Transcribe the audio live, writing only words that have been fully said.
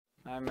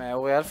I'm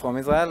Uriel from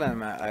Israel,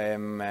 and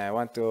I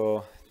want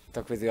to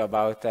talk with you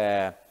about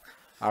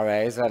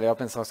our Israeli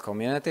open source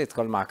community. It's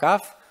called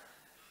Ma'akaf.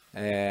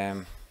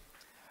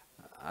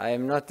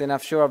 I'm not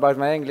enough sure about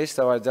my English,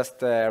 so I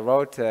just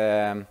wrote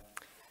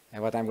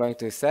what I'm going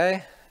to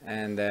say.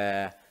 And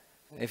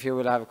if you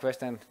will have a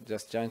question,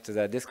 just join to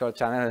the Discord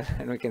channel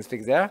and we can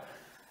speak there.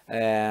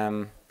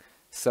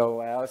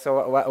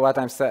 Also what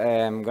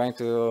I'm going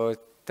to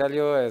tell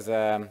you is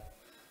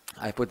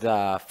I put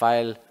the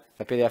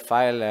PDF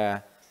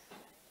file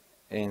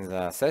in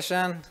the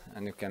session,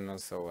 and you can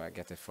also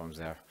get it from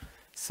there.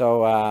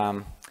 So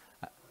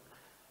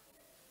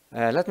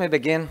let me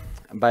begin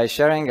by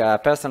sharing a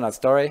personal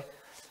story,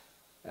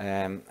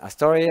 a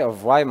story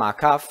of why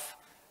Ma'akaf,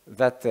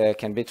 that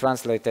can be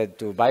translated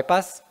to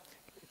bypass,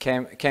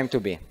 came to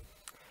be.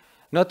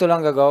 Not too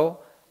long ago,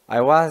 I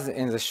was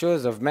in the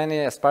shoes of many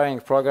aspiring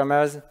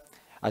programmers,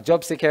 a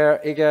job seeker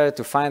eager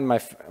to find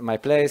my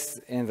place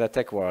in the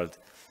tech world.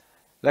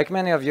 Like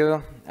many of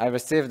you, I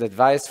received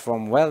advice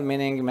from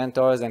well-meaning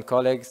mentors and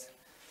colleagues,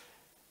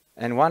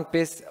 and one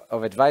piece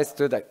of advice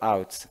stood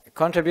out: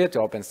 contribute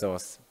to open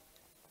source.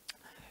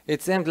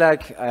 It seemed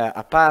like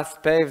a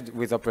path paved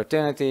with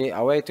opportunity,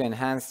 a way to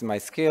enhance my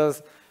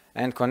skills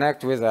and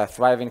connect with a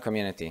thriving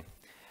community.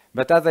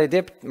 But as I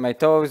dipped my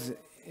toes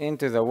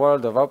into the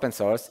world of open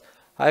source,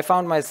 I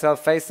found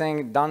myself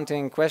facing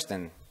daunting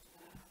question.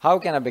 How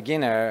can a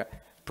beginner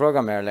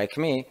programmer like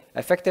me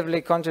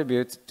effectively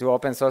contribute to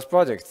open source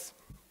projects?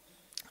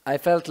 I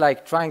felt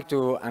like trying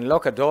to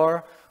unlock a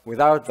door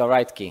without the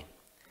right key.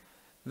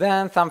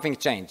 Then something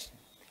changed.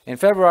 In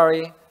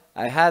February,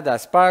 I had a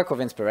spark of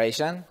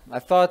inspiration. I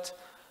thought,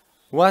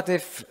 what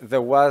if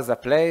there was a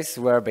place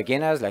where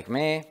beginners like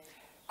me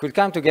could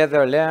come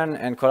together, learn,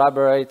 and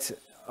collaborate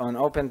on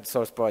open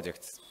source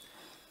projects?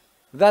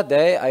 That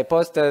day, I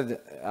posted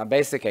a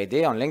basic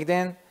idea on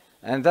LinkedIn,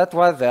 and that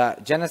was the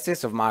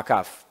genesis of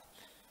Ma'akaf.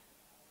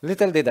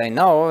 Little did I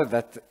know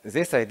that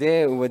this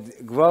idea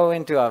would grow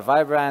into a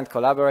vibrant,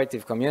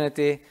 collaborative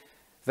community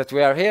that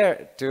we are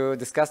here to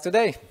discuss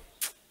today.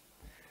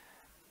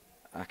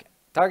 Okay.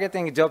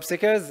 Targeting job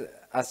seekers,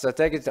 a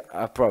strategic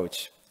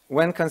approach.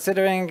 When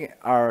considering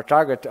our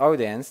target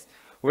audience,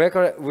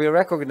 we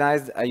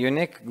recognized a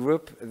unique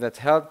group that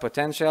held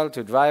potential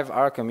to drive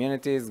our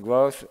community's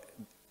growth: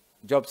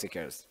 job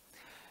seekers.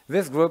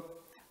 This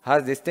group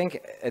has distinct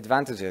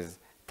advantages: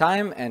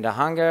 time and a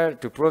hunger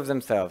to prove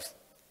themselves.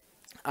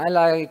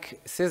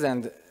 Unlike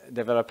seasoned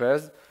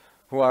developers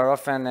who are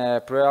often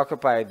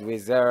preoccupied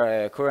with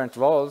their current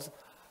roles,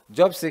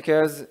 job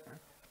seekers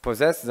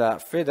possess the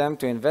freedom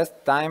to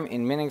invest time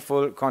in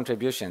meaningful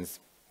contributions.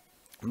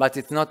 But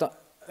it's not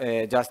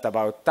just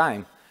about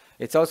time,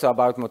 it's also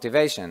about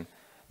motivation.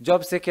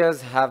 Job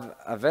seekers have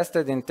a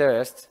vested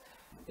interest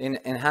in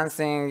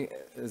enhancing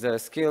their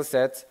skill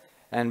sets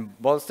and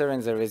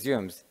bolstering their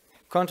resumes.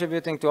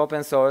 Contributing to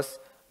open source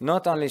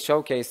not only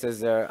showcases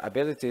their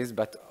abilities,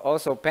 but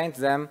also paints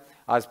them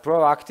as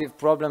proactive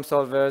problem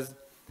solvers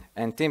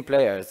and team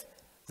players,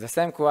 the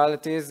same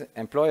qualities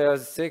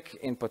employers seek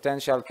in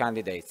potential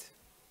candidates.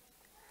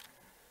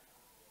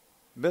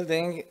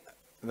 Building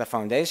the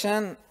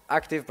foundation: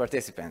 active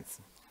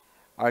participants.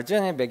 Our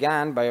journey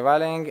began by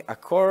rallying a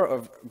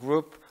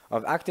group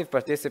of active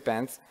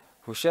participants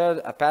who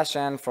shared a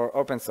passion for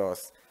open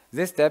source.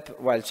 This step,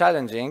 while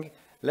challenging,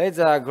 laid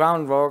the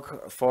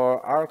groundwork for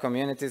our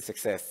community's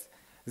success.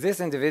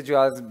 These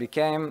individuals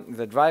became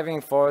the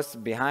driving force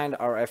behind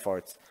our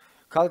efforts,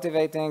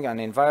 cultivating an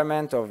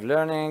environment of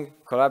learning,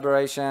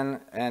 collaboration,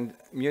 and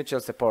mutual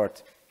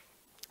support.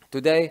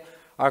 Today,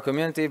 our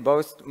community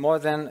boasts more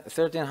than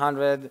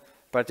 1,300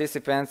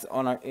 participants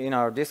in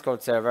our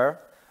Discord server,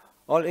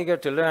 all eager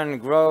to learn,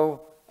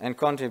 grow, and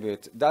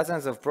contribute.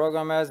 Dozens of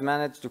programmers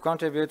managed to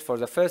contribute for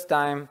the first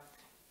time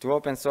to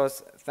open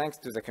source thanks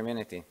to the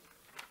community.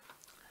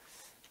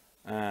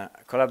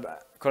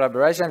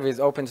 Collaboration with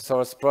open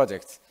source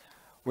projects.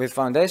 With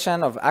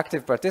foundation of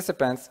active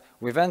participants,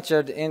 we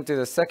ventured into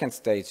the second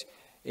stage,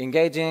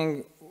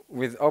 engaging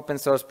with open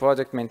source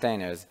project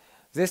maintainers.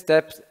 This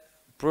step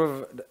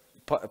proved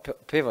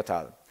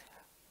pivotal.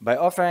 By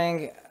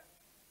offering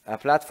a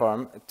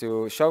platform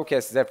to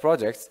showcase their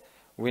projects,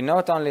 we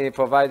not only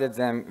provided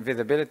them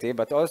visibility,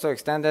 but also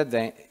extended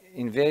the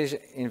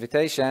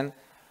invitation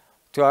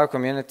to our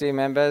community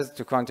members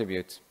to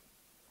contribute.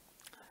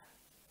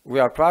 We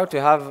are proud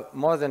to have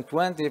more than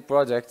 20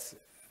 projects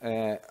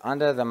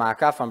under the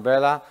Ma'akaf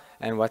umbrella,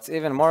 and what's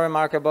even more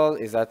remarkable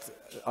is that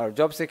our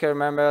job seeker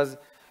members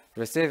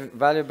receive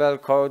valuable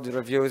code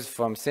reviews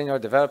from senior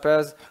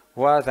developers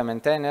who are the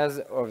maintainers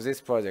of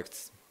these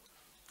projects.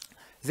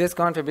 These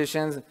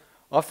contributions,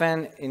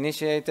 often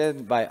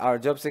initiated by our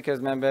job seekers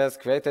members,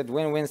 created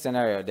win-win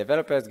scenario.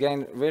 Developers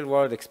gained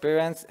real-world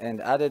experience and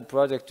added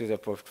projects to their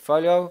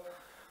portfolio,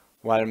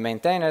 while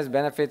maintainers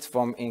benefit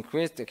from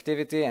increased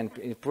activity and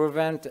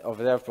improvement of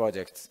their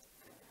projects.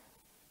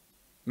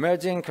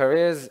 Merging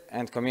careers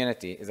and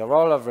community is the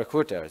role of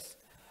recruiters.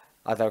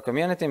 As our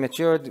community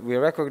matured, we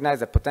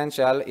recognized the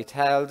potential it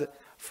held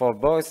for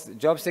both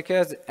job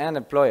seekers and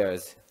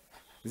employers.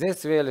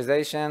 This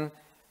realization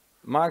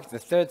marked the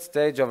third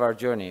stage of our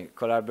journey,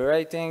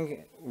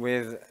 collaborating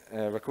with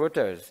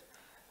recruiters.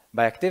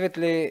 By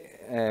actively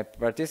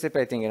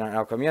participating in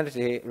our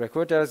community,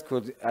 recruiters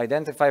could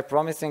identify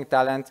promising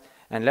talent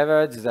and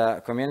leverage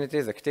the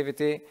community's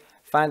activity,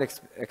 find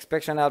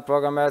exceptional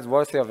programmers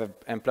worthy of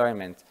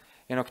employment.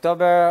 In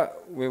October,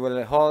 we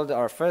will hold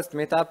our first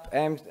meetup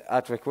aimed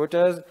at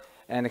recruiters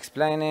and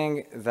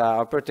explaining the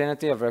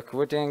opportunity of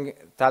recruiting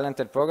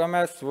talented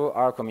programmers through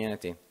our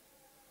community.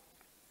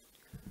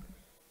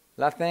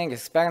 Last thing,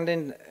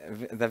 expanding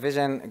the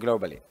vision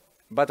globally.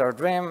 But our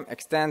dream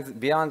extends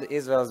beyond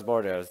Israel's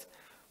borders.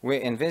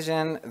 We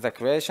envision the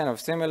creation of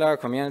similar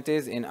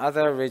communities in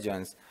other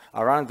regions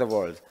around the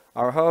world.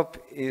 Our hope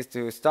is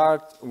to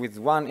start with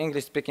one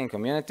English-speaking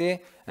community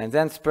and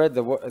then spread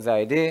the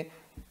idea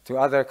to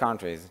other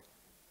countries.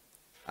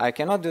 I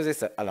cannot do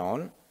this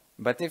alone,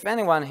 but if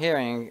anyone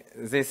hearing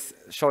this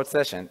short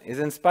session is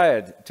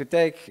inspired to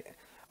take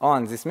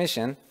on this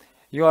mission,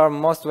 you are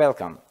most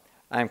welcome.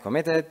 I am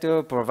committed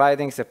to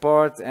providing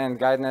support and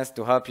guidance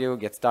to help you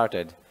get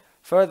started.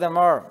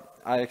 Furthermore,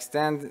 I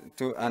extend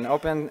an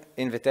open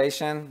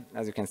invitation,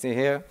 as you can see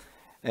here,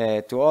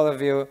 to all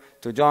of you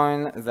to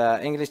join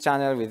the English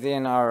channel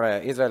within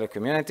our Israeli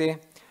community.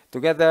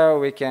 Together,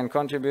 we can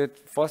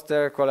contribute,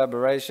 foster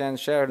collaboration,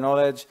 share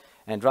knowledge,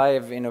 and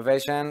drive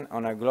innovation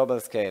on a global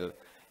scale.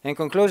 In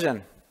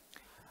conclusion,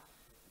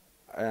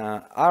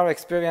 our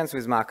experience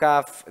with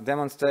Ma'akaf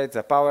demonstrates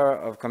the power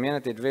of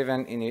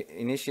community-driven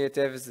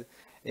initiatives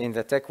in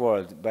the tech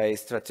world by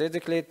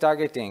strategically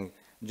targeting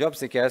job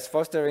seekers,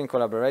 fostering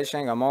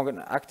collaboration among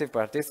active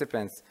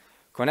participants,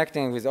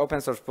 connecting with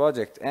open source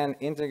projects, and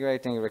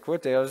integrating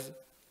recruiters.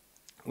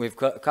 We've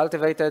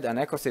cultivated an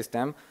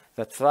ecosystem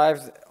that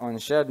thrives on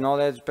shared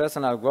knowledge,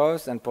 personal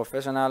growth, and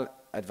professional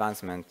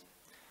advancement.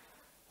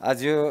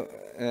 As you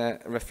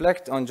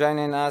reflect on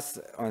joining us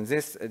on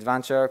this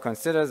adventure,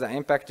 consider the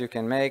impact you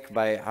can make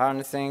by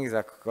harnessing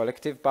the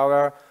collective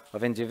power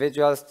of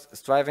individuals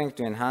striving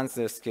to enhance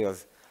their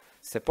skills,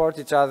 support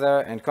each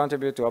other, and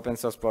contribute to open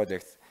source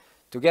projects.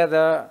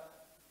 Together,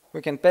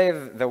 we can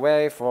pave the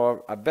way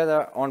for a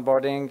better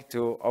onboarding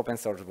to open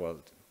source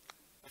world.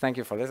 Thank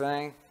you for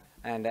listening.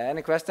 And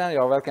any question,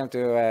 you're welcome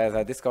to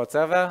the Discord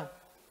server,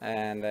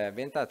 and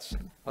be in touch.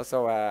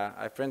 Also,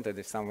 I printed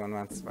if someone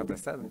wants what I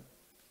said.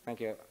 Thank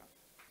you.